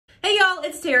y'all,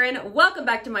 it's Taren. Welcome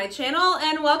back to my channel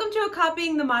and welcome to a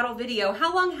copying the model video.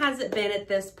 How long has it been at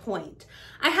this point?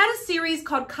 I had a series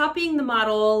called Copying the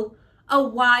Model a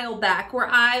while back where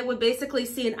I would basically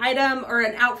see an item or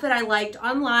an outfit I liked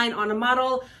online on a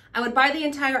model. I would buy the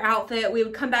entire outfit, we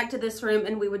would come back to this room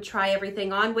and we would try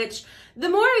everything on, which the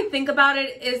more I think about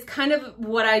it is kind of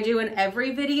what I do in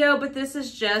every video, but this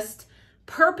is just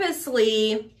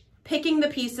purposely picking the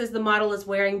pieces the model is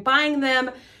wearing, buying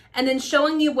them, and then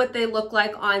showing you what they look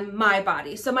like on my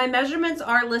body. So my measurements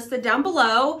are listed down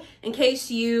below in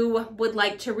case you would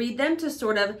like to read them to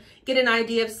sort of get an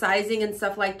idea of sizing and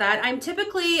stuff like that. I'm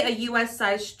typically a US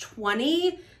size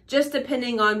 20, just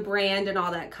depending on brand and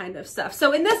all that kind of stuff.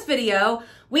 So in this video,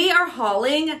 we are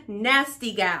hauling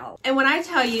Nasty Gal. And when I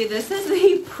tell you this is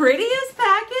the prettiest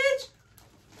package,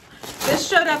 this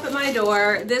showed up at my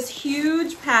door, this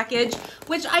huge package,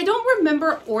 which I don't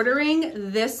remember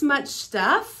ordering this much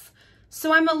stuff.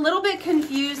 So I'm a little bit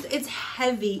confused. It's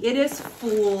heavy, it is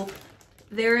full.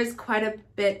 There is quite a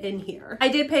bit in here. I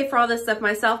did pay for all this stuff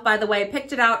myself, by the way. I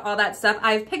picked it out, all that stuff.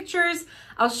 I have pictures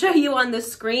I'll show you on the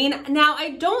screen. Now,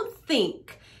 I don't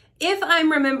think, if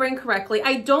I'm remembering correctly,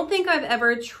 I don't think I've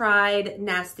ever tried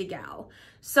Nasty Gal.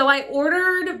 So I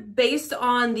ordered based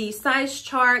on the size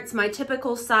charts, my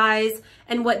typical size,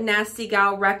 and what Nasty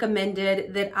Gal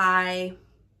recommended that I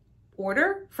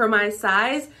order for my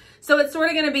size. So it's sort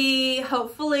of going to be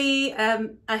hopefully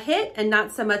a hit and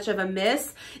not so much of a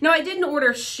miss. Now, I didn't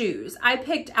order shoes. I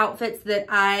picked outfits that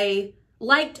I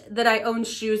liked, that I owned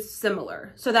shoes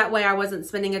similar. So that way I wasn't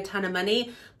spending a ton of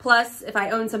money. Plus, if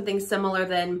I own something similar,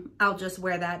 then I'll just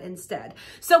wear that instead.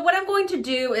 So what I'm going to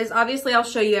do is, obviously I'll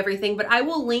show you everything, but I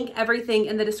will link everything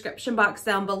in the description box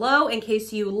down below in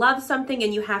case you love something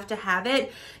and you have to have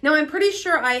it. Now, I'm pretty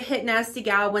sure I hit Nasty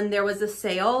Gal when there was a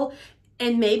sale.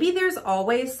 And maybe there's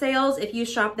always sales. If you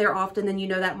shop there often, then you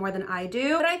know that more than I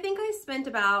do. But I think I spent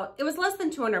about, it was less than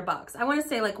 200 bucks. I want to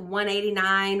say like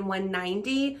 189,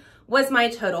 190 was my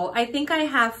total. I think I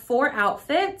have 4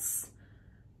 outfits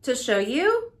to show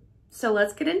you. So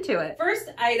let's get into it. First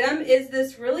item is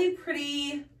this really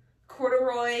pretty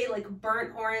corduroy, like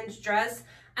burnt orange dress.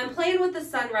 I'm playing with the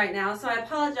sun right now, so I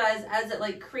apologize as it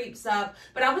like creeps up,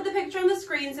 but I'll put the picture on the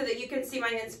screen so that you can see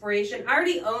my inspiration. I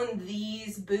already own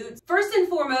these boots. First and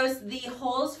foremost, the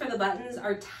holes for the buttons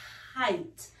are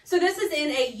tight. So this is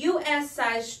in a US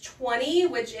size 20,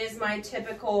 which is my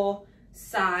typical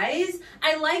size.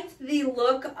 I liked the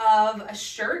look of a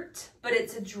shirt, but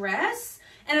it's a dress.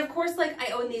 And of course, like,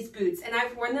 I own these boots and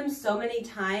I've worn them so many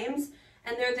times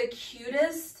and they're the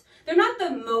cutest. They're not the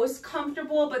most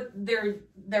comfortable, but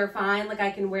they're fine. Like,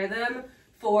 I can wear them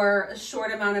for a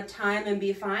short amount of time and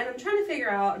be fine. I'm trying to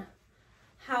figure out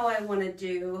how I want to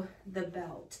do the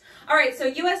belt. All right, so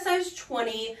US size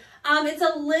 20. It's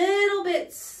a little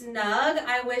bit snug.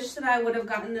 I wish that I would have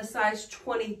gotten the size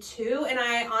 22, and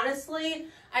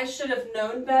I should have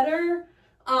known better.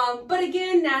 But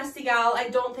again, Nasty Gal, I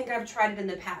don't think I've tried it in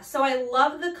the past. So I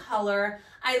love the color.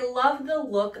 I love the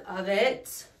look of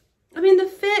it. I mean, the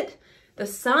fit, the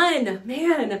sun,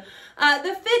 man,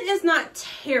 the fit is not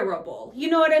terrible. You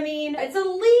know what I mean? It's a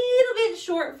little bit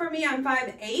short for me. I'm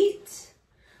 5'8".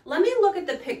 Let me look at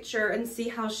the picture and see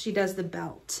how she does the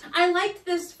belt. I liked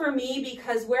this for me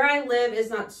because where I live is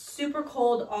not super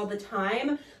cold all the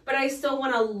time, but I still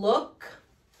want to look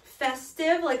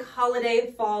festive, like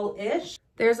holiday fall-ish.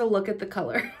 There's a look at the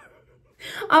color.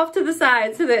 Off to the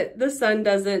side so that the sun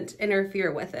doesn't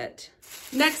interfere with it.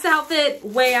 Next outfit,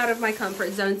 way out of my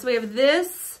comfort zone. So we have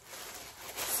this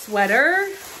sweater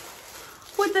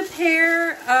with a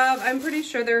pair of, I'm pretty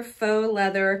sure they're faux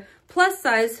leather, plus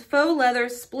size faux leather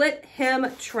split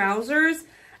hem trousers.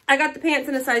 I got the pants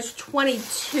in a size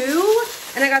 22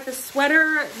 and I got the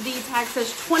sweater, the tag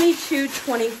says 22,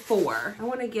 24. I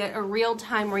want to get a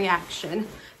real-time reaction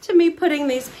to me putting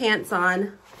these pants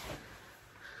on.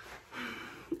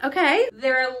 Okay,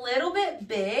 they're a little bit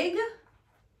big,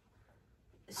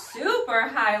 super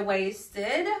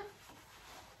high-waisted.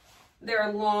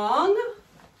 They're long,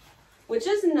 which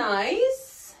is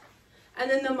nice. And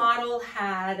then the model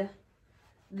had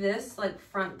this like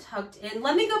front tucked in.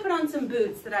 Let me go put on some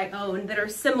boots that I own that are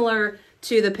similar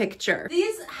to the picture.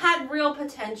 These had real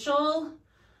potential.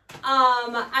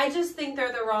 I just think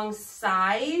they're the wrong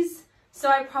size. So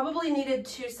I probably needed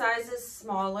 2 sizes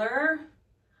smaller.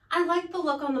 I like the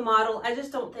look on the model. I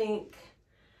just don't think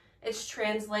it's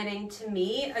translating to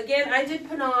me. Again, I did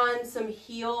put on some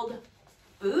heeled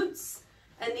boots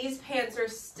and these pants are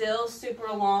still super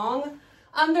long.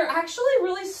 They're actually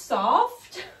really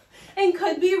soft and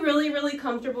could be really, really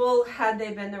comfortable had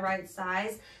they been the right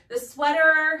size. The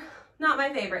sweater, not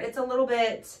my favorite. It's a little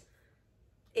bit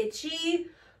itchy.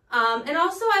 And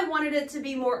also I wanted it to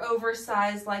be more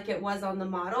oversized like it was on the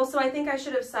model. So I think I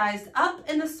should have sized up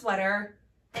in the sweater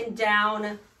and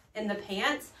down in the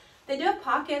pants. They do have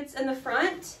pockets in the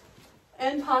front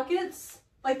and pockets,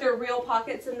 like they're real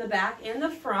pockets in the back and the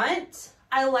front.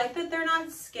 I like that they're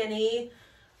not skinny.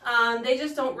 They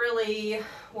just don't really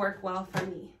work well for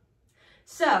me.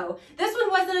 So this one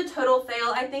wasn't a total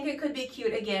fail. I think it could be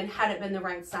cute again had it been the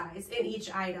right size in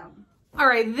each item. All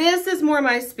right, this is more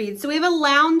my speed. So we have a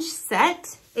lounge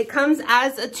set. It comes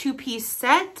as a 2-piece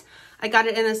set. I got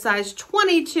it in a size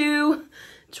 22,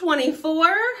 24.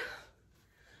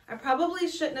 I probably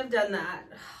shouldn't have done that.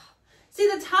 See,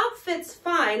 the top fits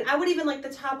fine. I would even like the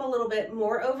top a little bit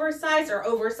more oversized or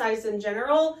oversized in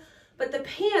general, but the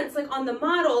pants, like on the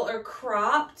model, are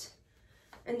cropped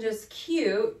and just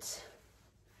cute.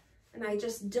 And I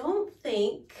just don't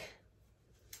think...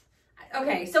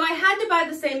 Okay, so I had to buy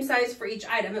the same size for each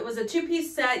item. It was a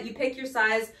 2-piece set. You pick your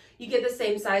size, you get the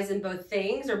same size in both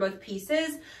things or both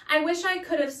pieces. I wish I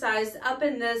could have sized up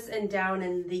in this and down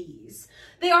in these.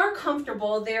 They are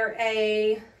comfortable. They're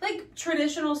a like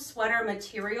traditional sweater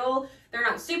material. They're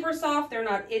not super soft. They're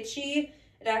not itchy.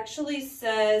 It actually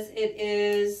says it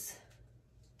is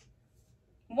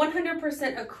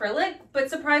 100% acrylic, but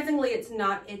surprisingly it's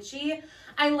not itchy.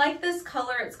 I like this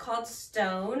color. It's called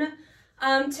Stone.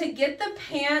 To get the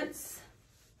pants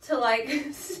to like be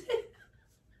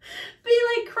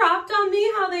like cropped on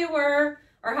me how they were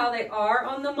or how they are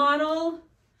on the model,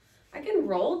 I can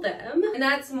roll them. And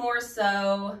that's more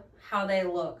so how they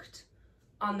looked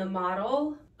on the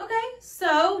model. Okay,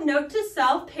 so note to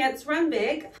self, pants run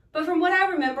big. But from what I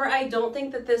remember, I don't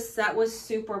think that this set was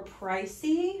super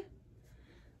pricey.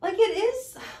 Like it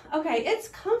is, okay, it's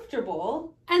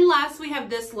comfortable. And last we have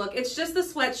this look. It's just the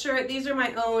sweatshirt. These are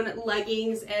my own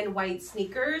leggings and white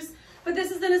sneakers. But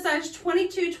this is in a size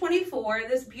 22, 24.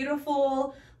 This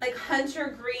beautiful like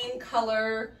hunter green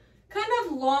color, kind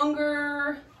of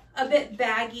longer, a bit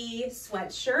baggy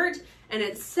sweatshirt. And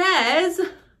it says,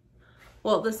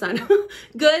 well, the sun,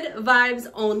 good vibes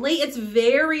only. It's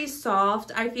very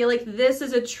soft. I feel like this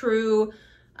is a true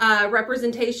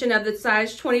representation of the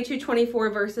size 22,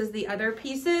 24 versus the other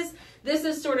pieces. This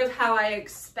is sort of how I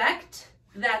expect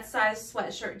that size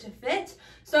sweatshirt to fit.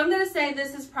 So I'm gonna say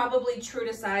this is probably true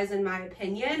to size in my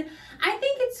opinion. I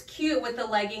think it's cute with the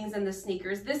leggings and the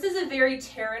sneakers. This is a very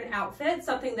Taren outfit,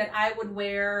 something that I would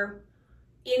wear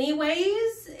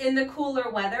anyways in the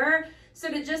cooler weather. So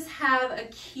to just have a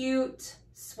cute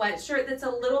sweatshirt that's a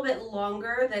little bit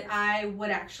longer that I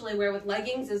would actually wear with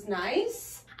leggings is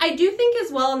nice. I do think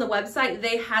as well on the website,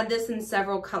 they had this in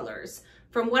several colors.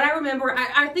 From what I remember,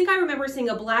 I think I remember seeing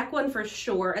a black one for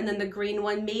sure, and then the green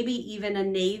one, maybe even a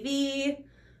navy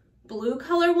blue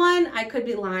color one. I could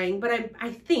be lying, but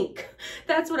I think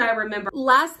that's what I remember.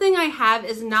 Last thing I have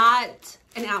is not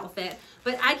an outfit,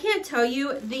 but I can't tell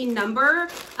you the number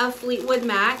of Fleetwood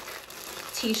Mac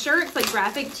t-shirts, like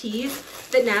graphic tees,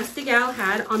 that Nasty Gal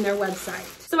had on their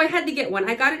website. So I had to get one.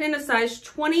 I got it in a size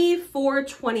 24,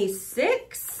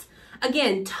 26.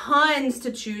 Again, tons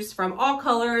to choose from, all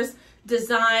colors,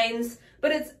 designs,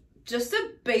 but it's just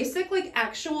a basic like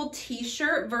actual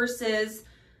t-shirt versus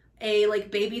a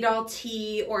like baby doll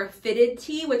tee or a fitted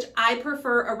tee, which I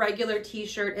prefer a regular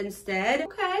t-shirt instead.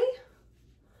 Okay.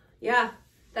 Yeah,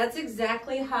 that's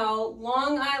exactly how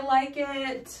long I like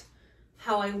it,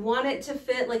 how I want it to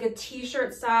fit, like a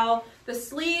t-shirt style. The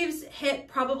sleeves hit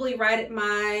probably right at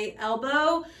my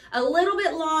elbow, a little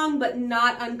bit long, but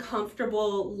not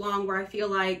uncomfortable long where I feel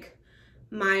like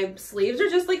my sleeves are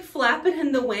just like flapping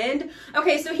in the wind.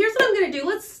 Okay, so here's what I'm gonna do.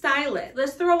 Let's style it.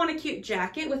 Let's throw on a cute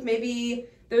jacket with maybe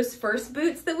those first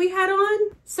boots that we had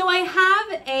on. So I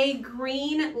have a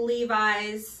green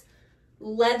Levi's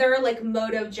leather like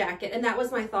moto jacket, and that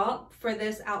was my thought for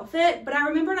this outfit. But I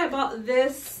remembered I bought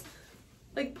this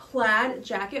like plaid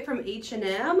jacket from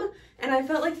H&M, and I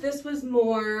felt like this was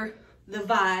more the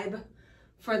vibe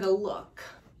for the look.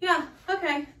 Yeah,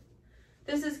 okay,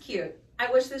 this is cute.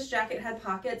 I wish this jacket had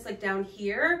pockets like down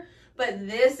here, but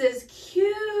this is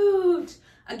cute.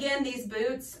 Again, these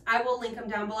boots, I will link them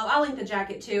down below. I'll link the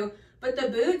jacket too, but the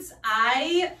boots,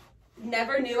 I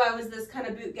never knew I was this kind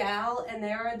of boot gal, and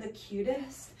they're the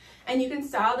cutest. And you can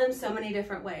style them so many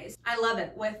different ways. I love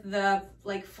it with the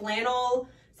like flannel.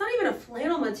 It's not even a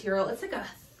flannel material. It's like a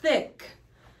thick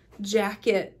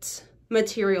jacket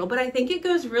material, but I think it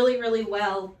goes really, really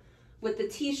well with the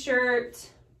t-shirt.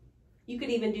 You could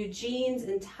even do jeans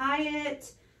and tie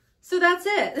it. So that's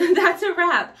it. That's a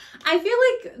wrap. I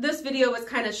feel like this video was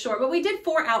kind of short, but we did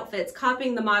 4 outfits,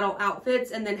 copying the model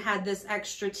outfits, and then had this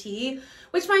extra tee,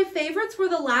 which my favorites were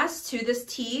the last 2. This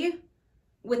tee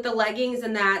with the leggings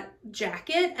and that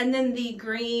jacket, and then the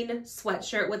green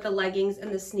sweatshirt with the leggings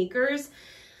and the sneakers.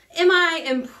 Am I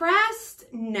impressed?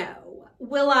 No.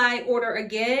 Will I order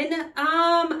again?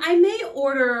 I may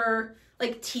order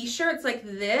like t-shirts like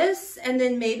this, and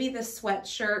then maybe the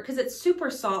sweatshirt, because it's super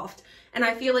soft and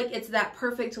I feel like it's that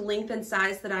perfect length and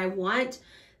size that I want.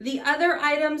 The other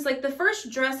items, like the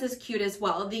first dress is cute as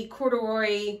well. The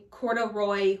corduroy,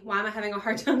 why am I having a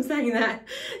hard time saying that?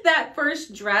 That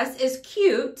first dress is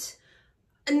cute.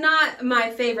 Not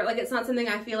my favorite. Like, it's not something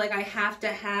I feel like I have to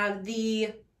have.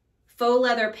 The faux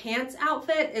leather pants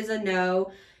outfit is a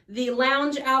no. The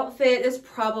lounge outfit is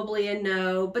probably a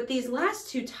no. But these last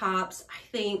two tops, I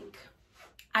think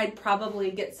I'd probably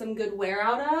get some good wear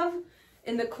out of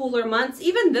in the cooler months.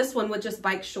 Even this one with just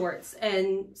bike shorts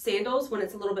and sandals when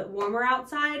it's a little bit warmer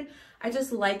outside. I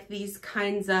just like these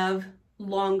kinds of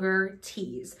longer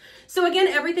tees. So again,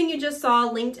 everything you just saw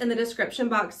linked in the description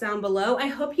box down below. I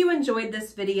hope you enjoyed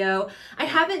this video. I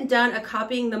haven't done a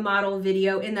copying the model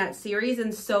video in that series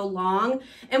in so long.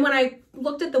 And when I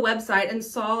looked at the website and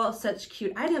saw such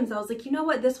cute items, I was like, you know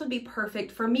what? This would be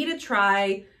perfect for me to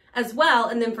try as well.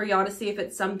 And then for y'all to see if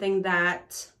it's something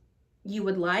that you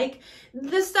would like.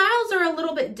 The styles are a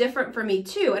little bit different for me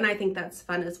too, and I think that's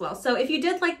fun as well. So if you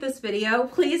did like this video,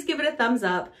 please give it a thumbs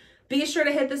up. Be sure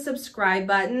to hit the subscribe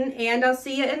button, and I'll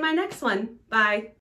see you in my next one. Bye.